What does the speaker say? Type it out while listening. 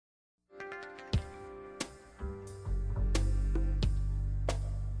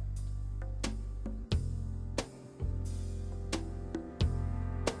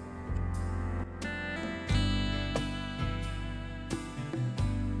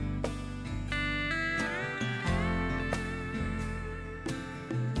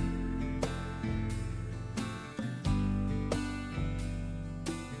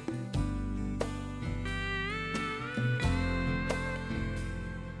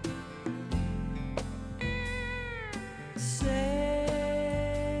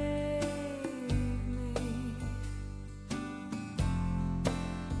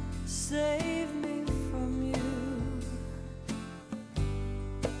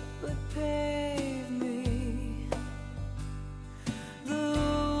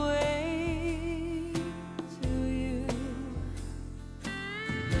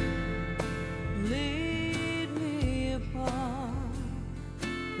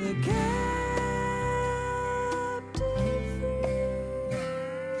the captive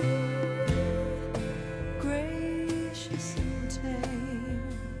free, gracious and tame,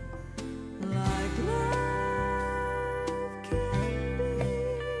 like love can be.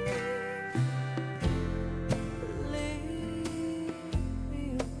 Lead me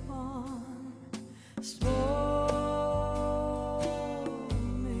upon, spoil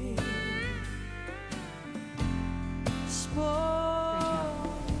me,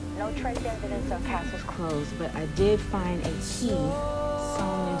 No trace evidence on Castle's clothes, but I did find a key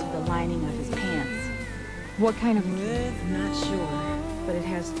sewn into the lining of his pants. What kind of a key? I'm not sure, but it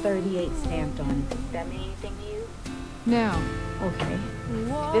has 38 stamped on it. Does that mean anything to you? No. Okay.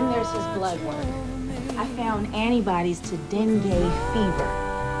 Then there's his blood work. I found antibodies to dengue fever.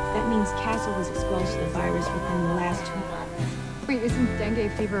 That means Castle was exposed to the virus within the last 2 months. Wait, isn't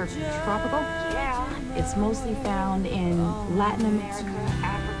dengue fever tropical? Yeah. It's mostly found in Latin America,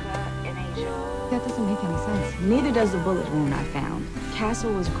 Africa, and Asia. That doesn't make any sense. Neither does the bullet wound I found.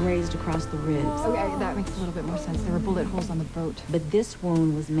 Castle was grazed across the ribs. Okay, that makes a little bit more sense. There were bullet holes on the boat. But this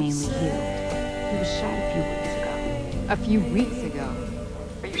wound was mainly healed. He was shot a few weeks ago. A few weeks ago.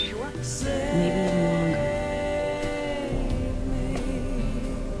 Are you sure? Maybe even longer.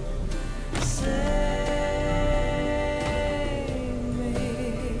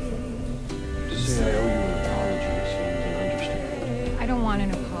 To say I owe you an apology seems an understatement. I don't want an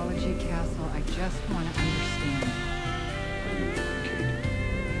apology, Castle. I just want to understand. You, Kate.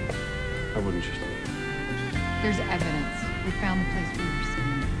 I wouldn't just leave. There's evidence. We found the place where you were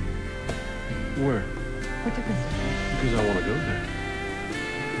seen. Where? What difference does it make? Because I want to go there.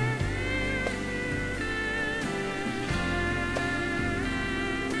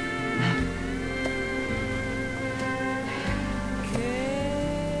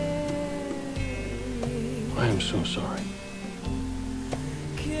 I am so sorry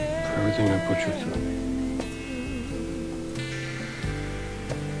for everything I put you through.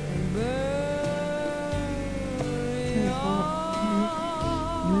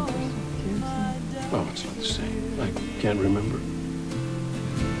 Oh, it's not the same. I can't remember.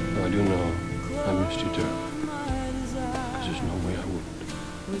 Though I do know I missed you terribly. Because there's no way I wouldn't.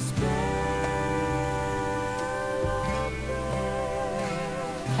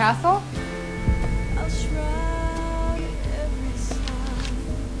 Castle?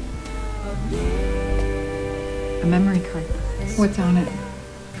 A memory card. What's on it?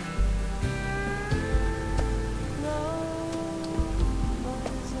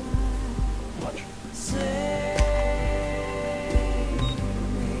 Watch.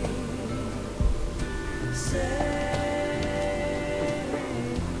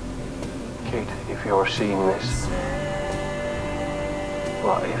 Kate, if you're seeing this,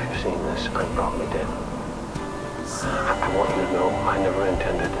 well, if you're seeing this, I'm probably dead. I want you to know I never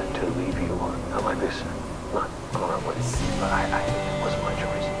intended to leave you not like this, not on our way. But it wasn't my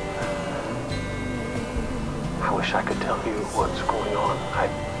choice. I wish I could tell you what's going on. I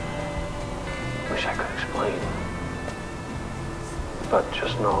wish I could explain. But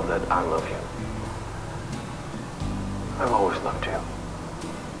just know that I love you. I've always loved you.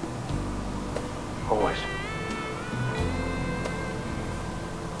 Always.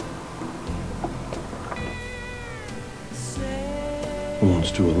 The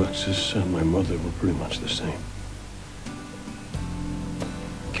wounds to Alexis and my mother were pretty much the same.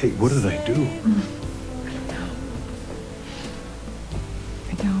 Kate, what did I do?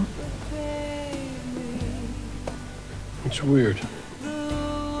 I don't. It's weird.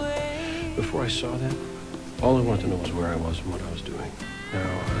 Before I saw that, all I wanted to know was where I was and what I was doing.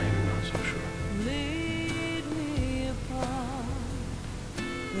 Now I'm not so sure.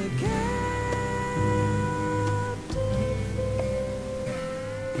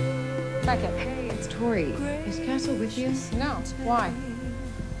 Beckett. Hey, it's Tori. Is Castle with you? No. Why?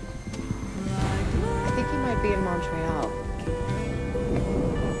 I think he might be in Montreal.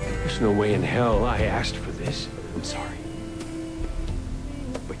 There's no way in hell I asked for this. I'm sorry.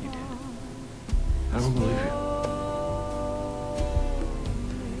 But you did. I don't believe you.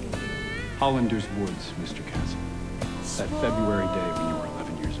 Hollander's Woods, Mr. Castle. That February day when you were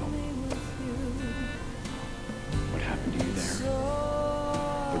 11 years old. What happened to you there?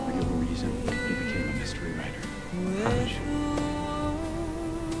 The real reason you became a mystery writer. Promise you.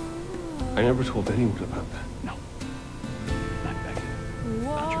 I never told anyone about that. No. Not Beckett.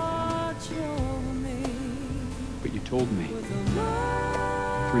 Not your family. But you told me 3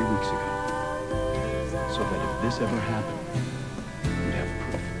 weeks ago. So that if this ever happened, you'd have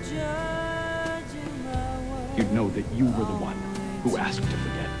proof. You'd know that you were the one who asked to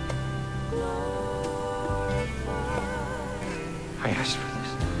forget. I asked for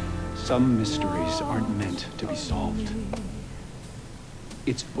this. Some mysteries aren't meant to be solved.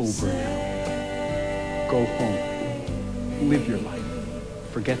 It's over now. Go home. Live your life.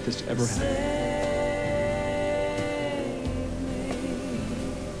 Forget this ever happened.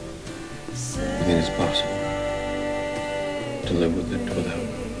 You think it's possible to live with it without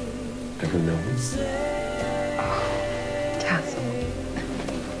ever knowing? Castle.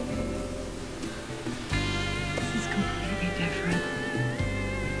 This is completely different.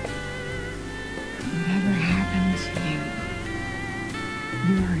 Whatever happened to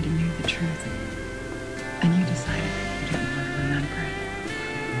you already knew the truth. And you decided that you didn't want to remember it.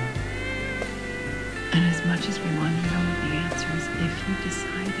 And as much as we want to know the answers, if you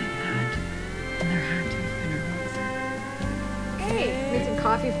decided that, then there had to have been a reason. Hey, made some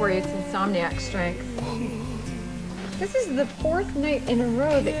coffee for you. It's insomniac strength. This is the 4th night in a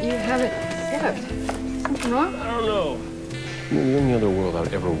row that you haven't slept. Something wrong? I don't know. The only other world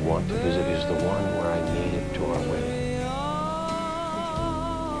I'd ever want to visit is the one where I made it to our wedding.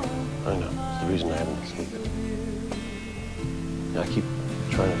 I know. It's the reason I haven't been sleeping. I keep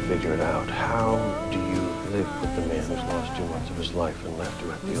trying to figure it out. How do you live with the man who's lost 2 months of his life and left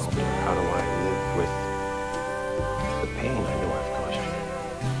you at the altar? How do I live with the pain I know I've caused you?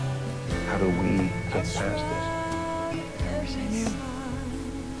 How do we get past this? I wish I knew.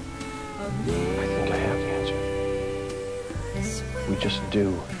 I think I have the answer. We just do.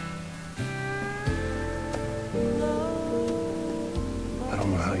 I don't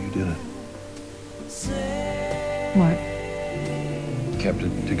know how you did it. What? Kept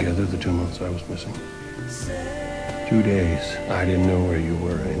it together the 2 months I was missing. 2 days. I didn't know where you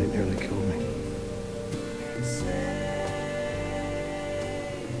were, and it nearly killed me.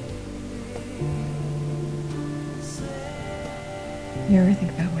 You ever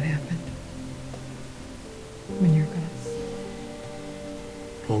think about what happened? When you're gone?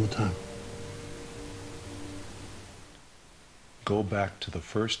 All the time. Go back to the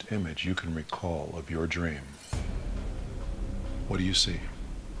first image you can recall of your dream. What do you see?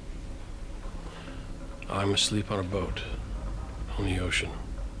 I'm asleep on a boat on the ocean.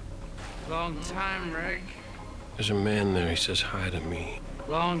 Long time, Rick. There's a man there. He says hi to me.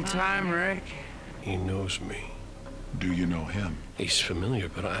 Long time, Rick. He knows me. Do you know him? He's familiar,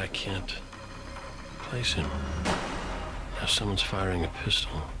 but I can't place him. Now someone's firing a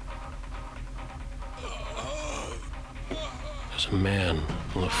pistol. There's a man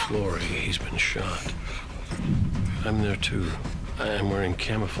on the floor. He's been shot. I'm there too. I'm wearing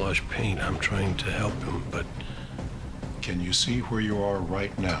camouflage paint. I'm trying to help him, but... Can you see where you are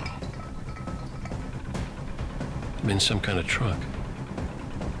right now? I'm in some kind of truck.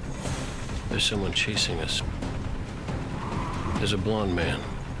 There's someone chasing us. There's a blonde man.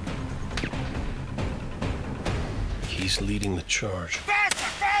 He's leading the charge.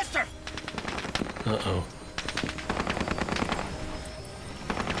 Faster! Uh-oh.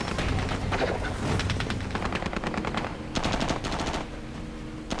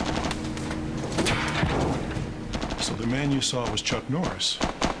 So the man you saw was Chuck Norris.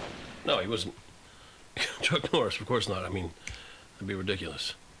 No, he wasn't. Chuck Norris, of course not. I mean, that'd be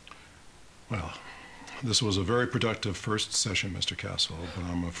ridiculous. Well, this was a very productive first session, Mr. Castle, but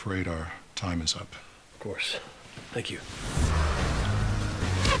I'm afraid our time is up. Of course. Thank you.